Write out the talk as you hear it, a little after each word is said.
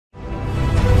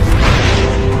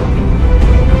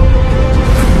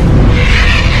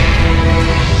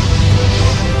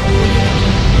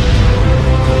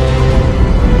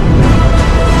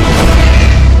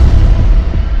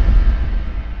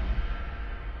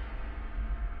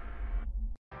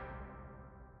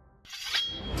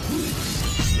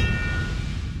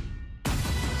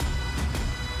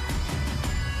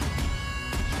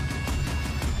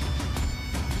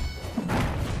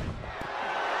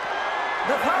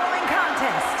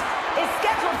contest is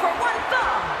scheduled for one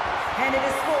fall, and it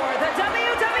is for the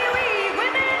WWE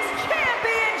Women's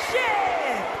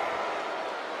Championship.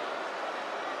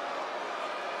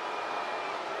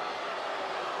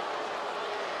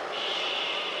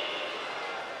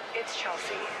 It's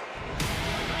Chelsea.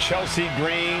 Chelsea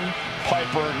Green,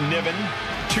 Piper Niven,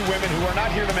 two women who are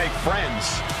not here to make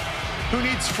friends. Who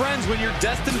needs friends when you're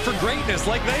destined for greatness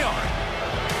like they are?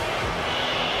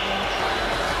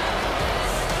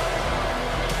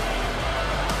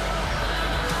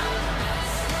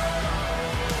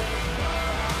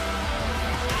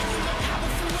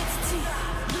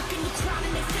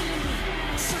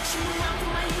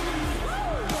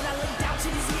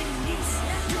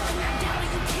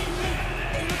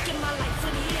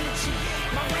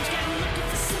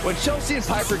 When Chelsea and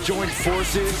Piper joined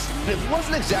forces, it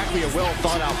wasn't exactly a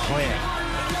well-thought-out plan.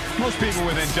 Most people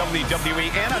within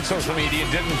WWE and on social media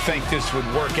didn't think this would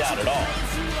work out at all.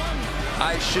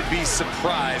 I should be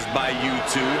surprised by you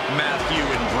two, Matthew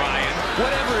and Brian.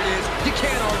 Whatever it is, you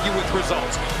can't argue with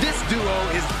results. This duo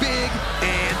is big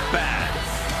and bad.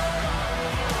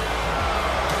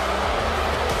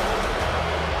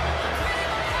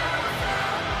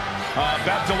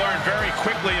 About to learn very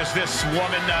quickly as this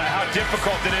woman how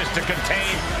difficult it is to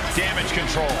contain damage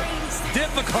control.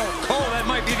 Difficult? Cole, that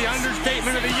might be the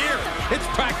understatement of the year. It's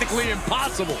practically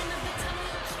impossible.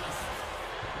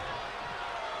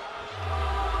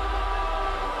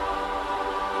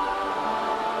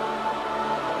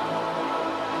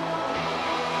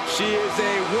 She is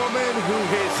a woman who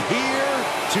is here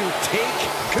to take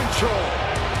control.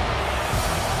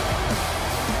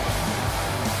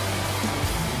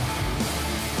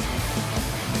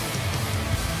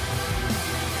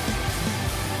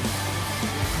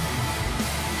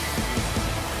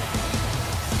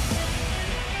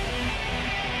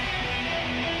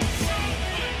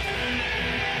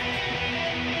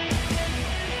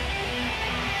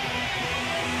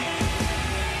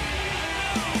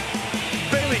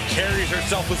 Bayley carries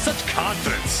herself with such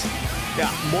confidence.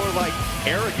 Yeah, more like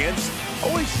arrogance,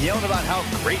 always yelling about how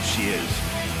great she is.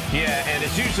 Yeah, and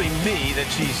it's usually me that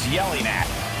she's yelling at.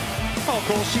 Oh,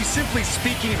 Cole, she's simply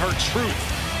speaking her truth.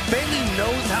 Bayley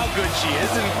knows how good she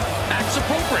is and acts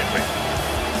appropriately.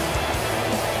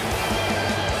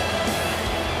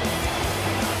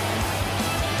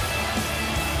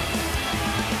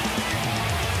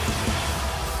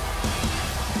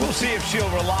 We'll see if she'll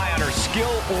rely on her skill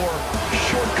or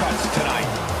shortcuts tonight.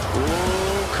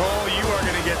 Ooh, Cole, you are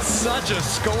going to get such a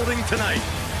scolding tonight.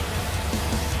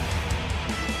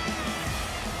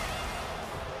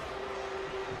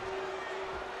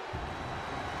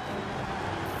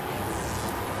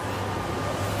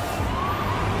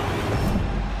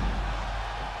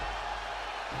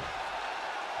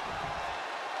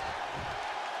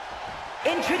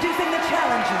 Introducing the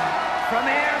challenger from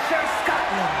Ayrshire,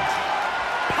 Scotland,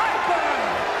 Piper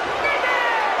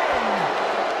Niven!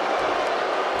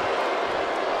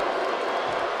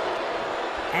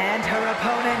 And her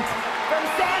opponent from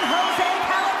San Jose,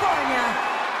 California,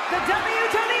 the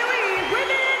WWE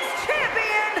Women's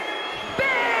Champion,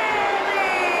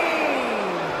 Bayley!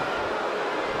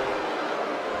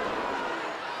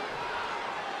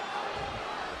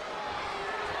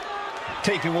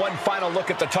 Taking one final look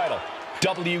at the title.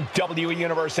 WWE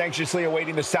Universe anxiously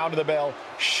awaiting the sound of the bell.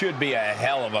 Should be a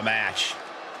hell of a match.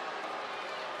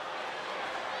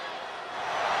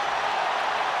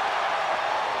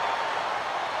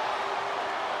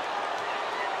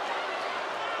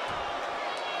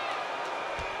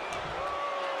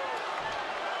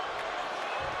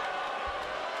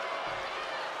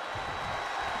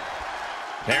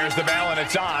 There's the bell, and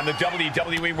it's on. The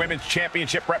WWE Women's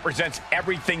Championship represents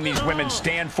everything these women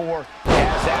stand for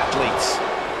as athletes.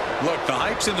 Look, the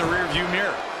hype's in the rearview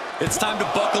mirror. It's time to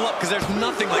buckle up because there's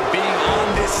nothing like being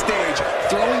on this stage,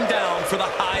 throwing down for the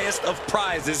highest of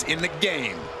prizes in the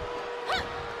game.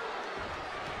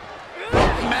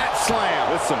 Mat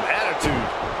slam with some attitude.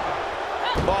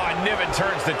 Oh, and Niven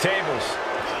turns the tables.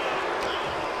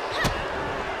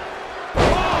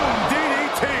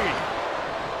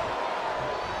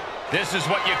 This is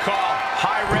what you call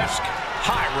high risk,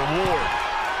 high reward.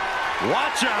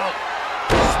 Watch out.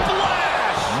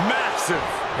 Splash! Massive.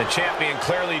 The champion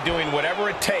clearly doing whatever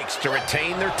it takes to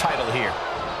retain their title here.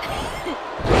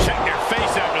 Check their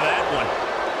face after that one.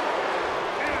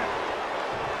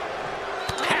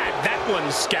 Had that one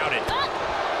scouted.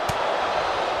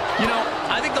 You know,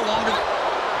 I think the longer...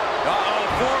 Uh-oh,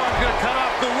 forearm's going to cut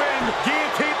off the wind.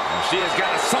 Guillotine. She has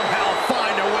got to somehow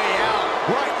find a way out.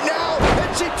 Right now,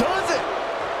 and she does it.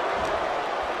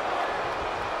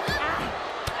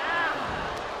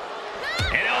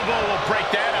 An elbow will break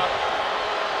that up.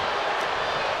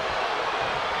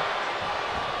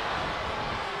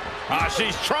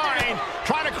 she's trying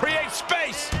to create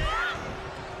space.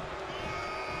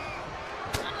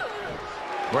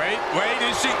 Wait,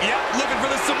 is she? Yeah, looking for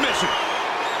the submission.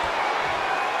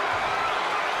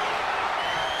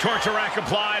 Torture rack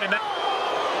applied, and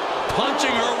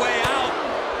punching her way out.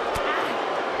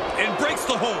 And breaks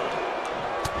the hold.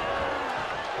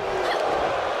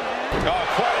 Oh,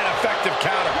 quite an effective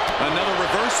counter. Another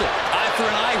reversal. Eye for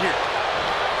an eye here.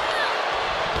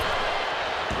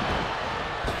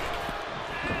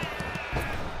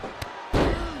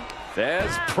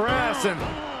 There's press, and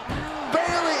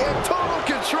Bayley in total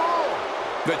control.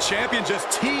 The champion just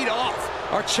teed off.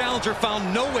 Our challenger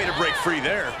found no way to break free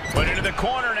there. Put into the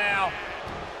corner now.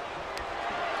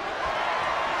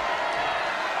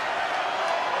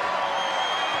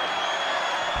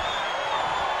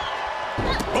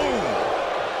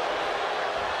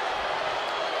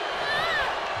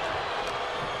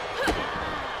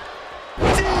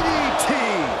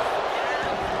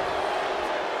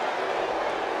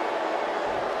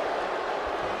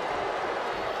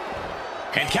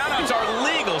 And countouts are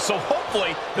legal, so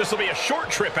hopefully this will be a short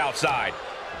trip outside.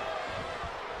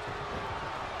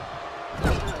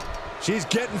 She's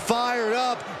getting fired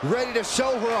up, ready to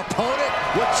show her opponent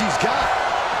what she's got.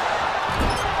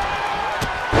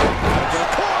 The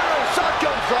corner,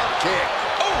 shotgun drop kick.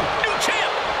 Oh, new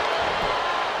champ!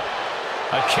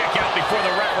 A kick out before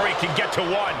the referee can get to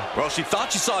one. Well, she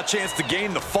thought she saw a chance to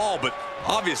gain the fall, but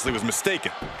obviously was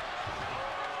mistaken.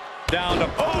 Down to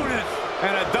opponent.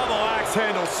 And a double axe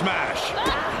handle smash.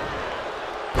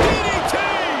 DDT!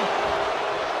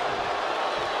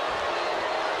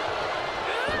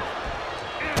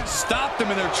 Stopped them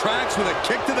in their tracks with a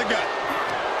kick to the gut.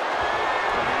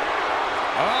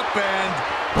 Up and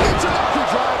it's an upper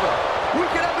driver. We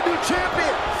can have a new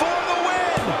champion for the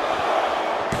win.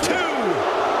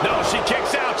 2. No, she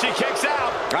kicks out. She kicks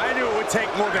out. I knew it would take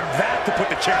more than that to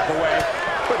put the champ away.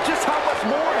 But just how much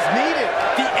more is needed?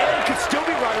 The end could still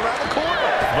be right around the corner.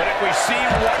 But if we see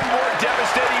one more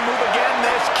devastating move again,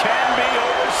 this can be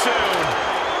over soon.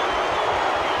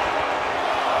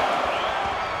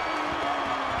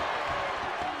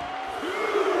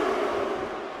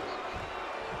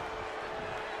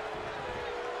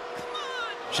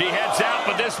 She heads out,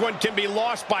 but this one can be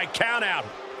lost by countout.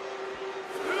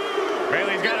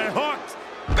 Bayley's got it hooked.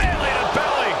 Bayley to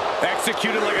belly.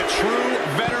 Executed like a true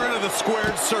veteran of the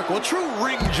squared circle. A true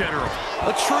ring general.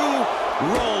 A true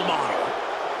role model.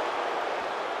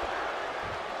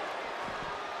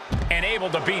 And able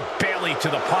to beat Bayley to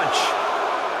the punch.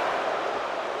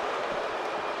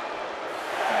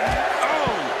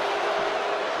 Oh!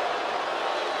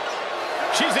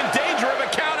 She's in danger of a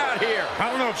count out here. I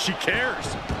don't know if she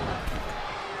cares.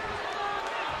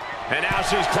 And now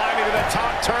she's climbing to the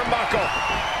top turnbuckle.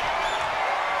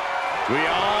 We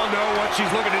all know what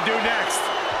she's looking to do next.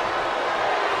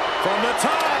 From the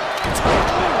top,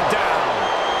 down.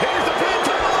 Here's the pin,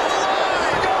 top of the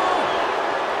line. Go!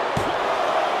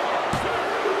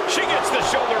 She gets the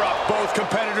shoulder up. Both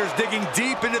competitors digging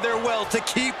deep into their well to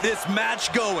keep this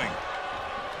match going.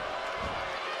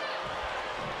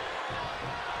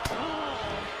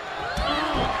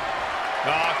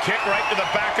 Oh, kick right to the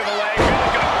back of the leg. Really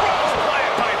good cross play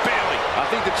by Bayley. I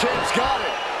think the champ's got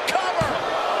it. Cover!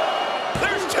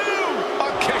 There's 2! A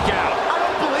kick out. I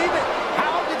don't believe it.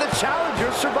 How did the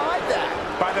challengers survive that?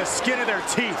 By the skin of their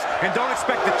teeth. And don't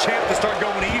expect the champ to start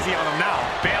going easy on them now.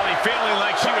 Bayley feeling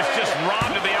like she was just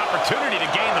robbed of the opportunity to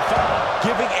gain the fall.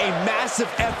 Giving a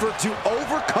massive effort to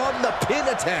overcome the pin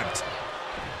attempt.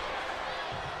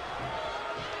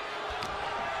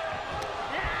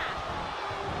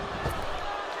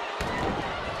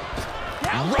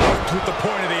 Rocked with the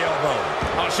point of the elbow.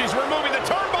 Oh, she's removing the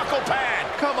turnbuckle pad.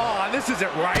 Come on, this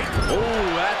isn't right. Oh,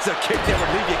 that's a kick that would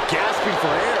leave you gasping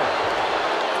for air.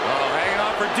 Oh, hanging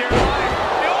on for dear life.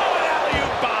 Oh, an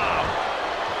alley-oop bomb.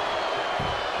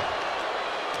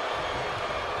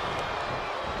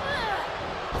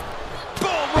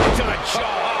 Boom, right to the jaw.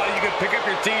 Oh, you can pick up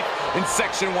your teeth in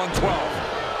section 112.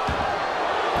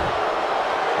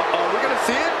 Uh-oh, we're going to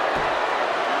see it?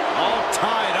 All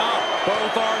tied up.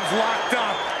 Both arms locked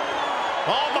up.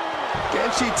 Oh, my. Can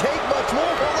she take much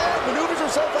more? Hold on, maneuvers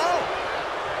herself out.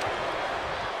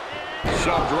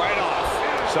 Shoved right off.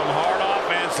 Some hard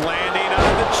offense landing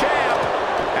on the champ.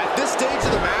 At this stage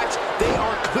of the match, they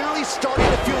are clearly starting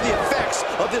to feel the effects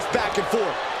of this back and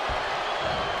forth.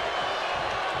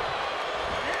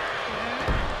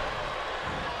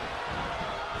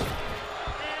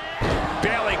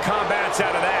 Bayley combats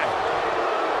out of that.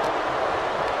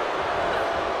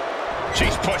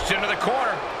 She's pushed into the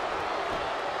corner.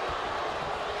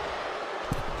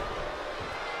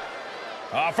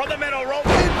 From the middle rope.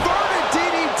 Inverted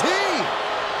DDT.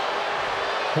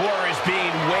 War is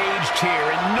being waged here,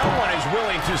 and no one is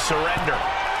willing to surrender.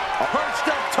 Perched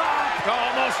up top.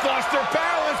 Almost lost her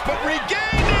balance, but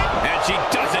regained it. And she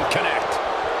doesn't connect.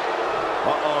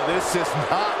 Uh-oh, this is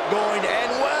not going to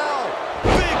end well.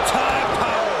 Big time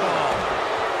powerbomb.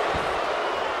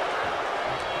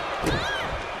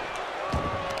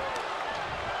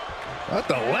 What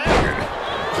the ladder?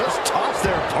 Just tops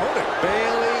their opponent.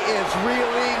 Bayley is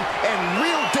reeling and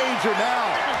real danger now.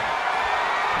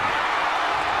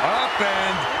 Up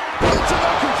and It's a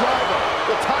lucky driver.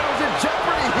 The title's in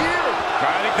jeopardy here.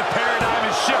 I think the paradigm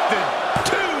has shifted.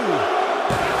 2.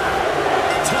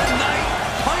 Tonight,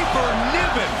 Piper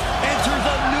Niven enters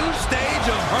a new stage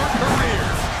of her career.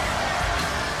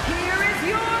 Here is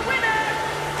your winner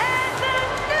and the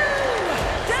new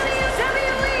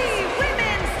WWE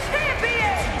Women's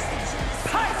Champion,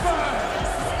 Piper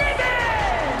Niven.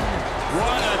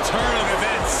 What a turn of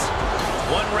events.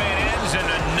 One reign ends and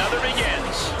another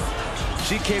begins.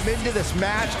 She came into this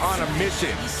match on a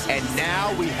mission, and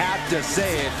now we have to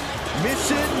say it,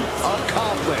 mission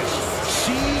accomplished.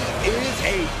 She is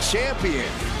a champion.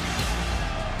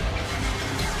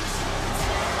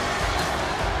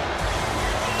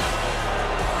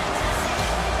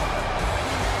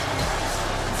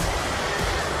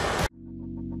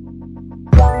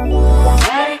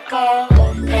 Let it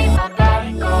go, make my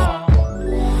body go.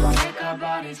 Make our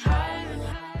bodies higher and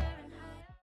higher.